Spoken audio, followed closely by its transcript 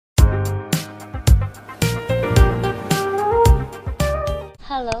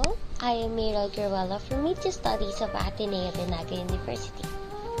Hello, I am Maerel Guiruela from Media Studies of Ateneo de Naga University.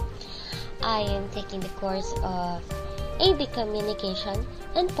 I am taking the course of AB Communication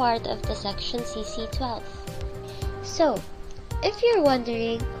and part of the section CC12. So, if you're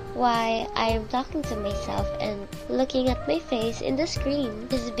wondering why I am talking to myself and looking at my face in the screen,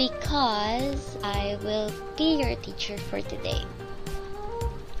 is because I will be your teacher for today.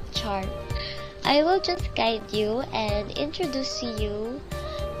 Char. I will just guide you and introduce to you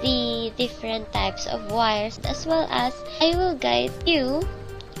the different types of wires, as well as I will guide you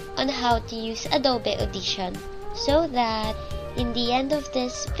on how to use Adobe Audition so that in the end of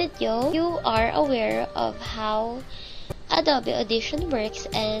this video you are aware of how Adobe Audition works,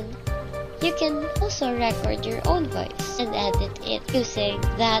 and you can also record your own voice and edit it using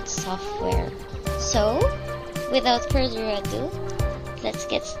that software. So, without further ado, let's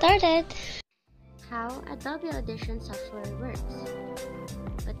get started! How Adobe Audition software works.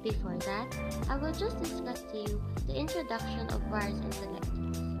 But before that, I will just discuss to you the introduction of wires and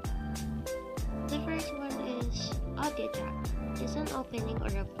connectors. The first one is audio jack. It's an opening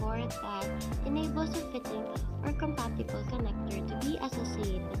or a port that enables a fitting or compatible connector to be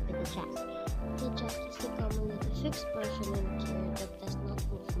associated with the jack. The jack is the commonly fixed portion in the chair that does not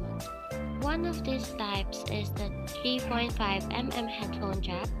move much. One of these types is the 3.5mm headphone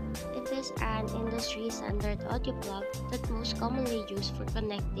jack. It is an industry standard audio plug that most commonly used for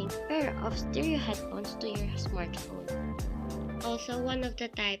connecting a pair of stereo headphones to your smartphone. Also, one of the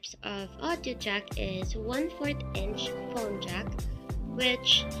types of audio jack is 1/4 inch phone jack,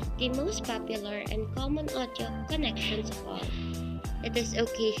 which the most popular and common audio connections of all. It is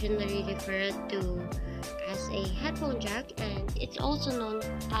occasionally referred to as a headphone jack, and it's also known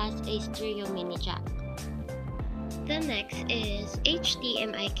as a stereo mini jack. The next is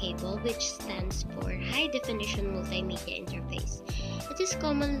HDMI cable, which stands for High Definition Multimedia Interface. It is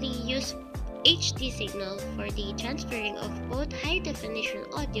commonly used HD signal for the transferring of both high-definition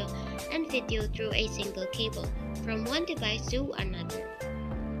audio and video through a single cable from one device to another.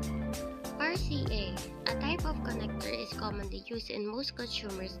 RCA, a type of connector, is commonly used in most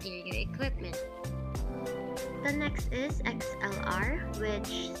consumer stereo equipment. The next is XLR,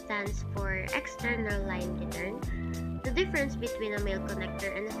 which stands for External Line Return. The difference between a male connector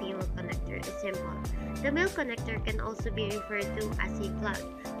and a female connector is simple. The male connector can also be referred to as a plug.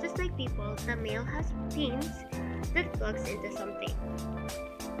 Just like people, the male has pins that plugs into something,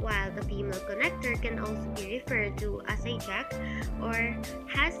 while the female connector can also be referred to as a jack or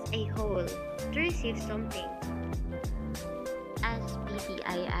has a hole to receive something.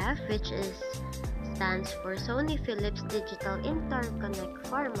 SPDIF, which stands for Sony Philips Digital Interconnect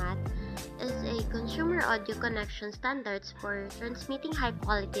Format, is a consumer audio connection standards for transmitting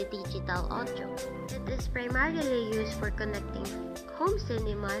high-quality digital audio. It is primarily used for connecting home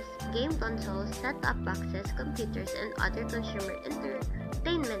cinemas, game consoles, set-top boxes, computers, and other consumer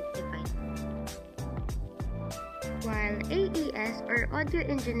entertainment devices. While AES, or Audio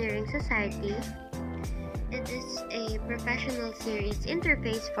Engineering Society, it is a professional series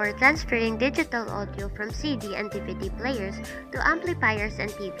interface for transferring digital audio from CD and DVD players to amplifiers and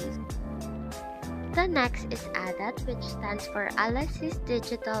TVs. The next is ADAT, which stands for Alesis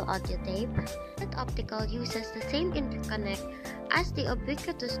Digital Audio Tape. That optical uses the same interconnect as the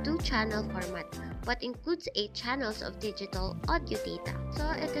ubiquitous 2-channel format, but includes 8 channels of digital audio data. So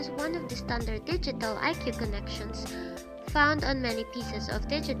it is one of the standard digital IQ connections found on many pieces of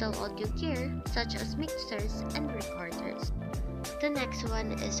digital audio gear, such as mixers and recorders. The next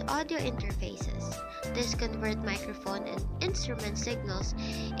one is audio interfaces. This convert microphone and instrument signals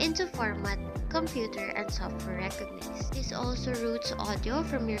into format computer and software recognize. This also routes audio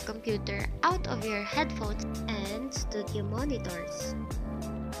from your computer out of your headphones and studio monitors.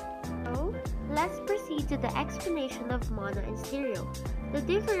 So, let's proceed to the explanation of mono and stereo. The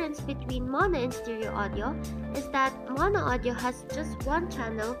difference between mono and stereo audio is that mono audio has just one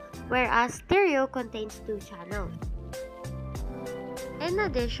channel, whereas stereo contains 2 channels. In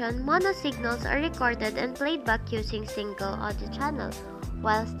addition, mono signals are recorded and played back using single audio channel,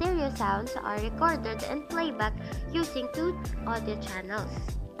 while stereo sounds are recorded and played back using 2 audio channels.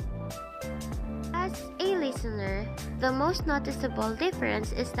 As a listener, the most noticeable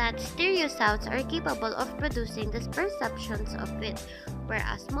difference is that stereo sounds are capable of producing the perceptions of width,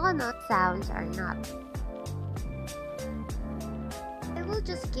 whereas mono sounds are not. I will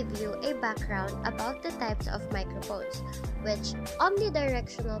just give you a background about the types of microphones, which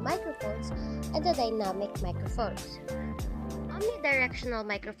omnidirectional microphones and the dynamic microphones. Omnidirectional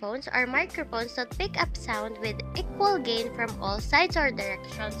microphones are microphones that pick up sound with equal gain from all sides or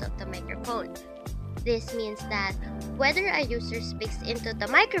directions of the microphone. This means that whether a user speaks into the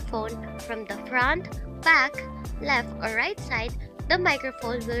microphone from the front, back, left, or right side, the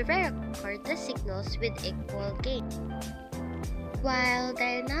microphone will record the signals with equal gain. While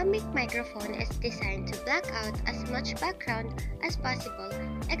dynamic microphone is designed to black out as much background as possible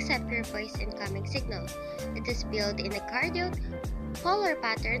except your voice incoming signal, it is built in a cardioid color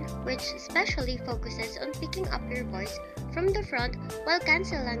pattern which specially focuses on picking up your voice from the front while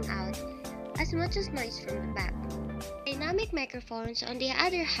canceling out as much as noise from the back. Dynamic microphones, on the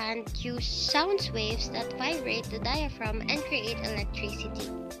other hand, use sound waves that vibrate the diaphragm and create electricity.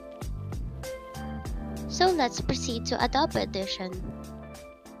 So let's proceed to Adobe Audition.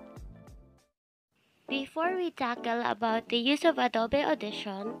 Before we tackle about the use of Adobe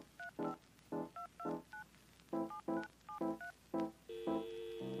Audition,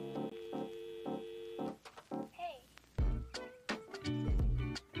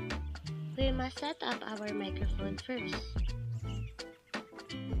 we must set up our microphone first.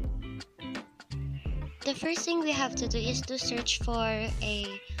 The first thing we have to do is to search for a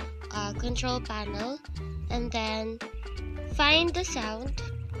control panel and then find the sound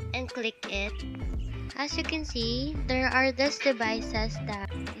and click it. As you can see, there are these devices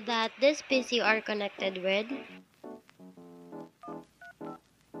that this PC are connected with.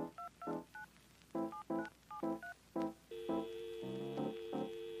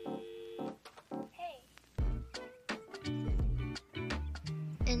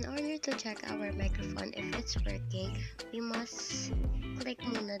 In order to check our microphone if it's working, we must click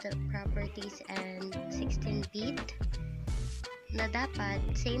muna the properties and 16-bit na dapat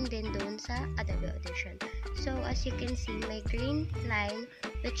same din doon sa Adobe Audition. So as you can see, may green line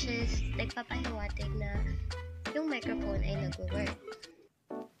which is nagpapahiwatig na yung microphone ay nag-work.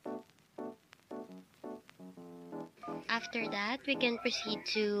 After that, we can proceed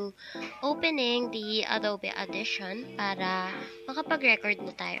to opening the Adobe Audition para makapag-record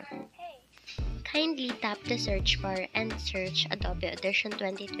na tayo. Kindly tap the search bar and search Adobe Audition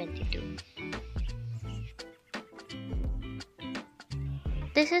 2022.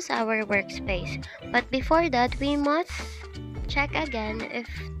 This is our workspace, but before that, we must check again if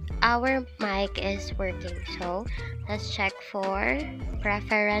our mic is working. So, let's check for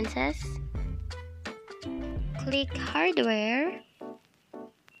Preferences. Click Hardware.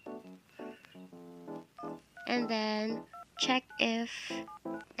 And then check if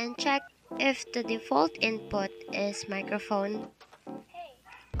the default input is microphone.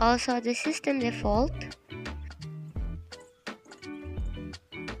 Also, the system default.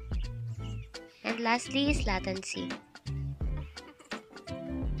 And lastly is latency.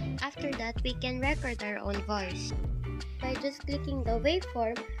 After that, we can record our own voice by just clicking the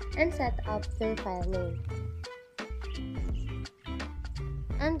waveform and set up your file name.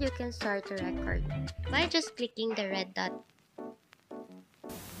 And you can start to record by just clicking the red dot.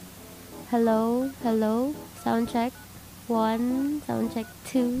 Hello, sound check 1, sound check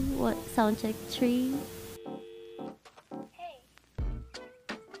 2, sound check 3.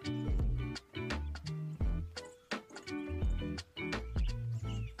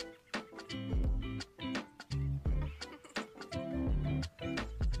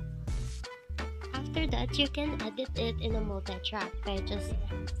 After that, you can edit it in a multi-track by just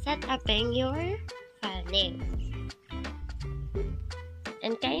setting your file name.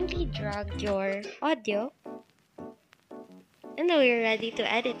 And kindly drag your audio. And now we're ready to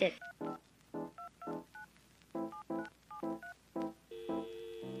edit it.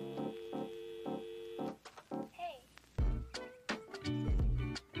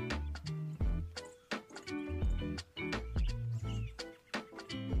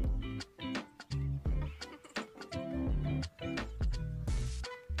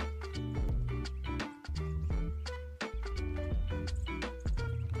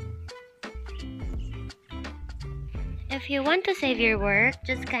 If you want to save your work,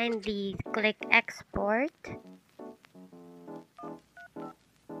 just kindly click Export.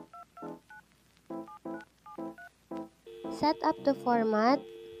 Set up the format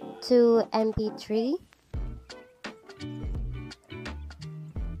to MP3.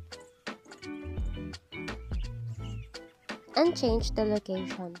 And change the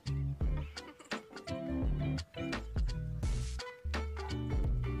location.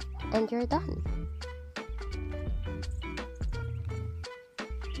 And you're done.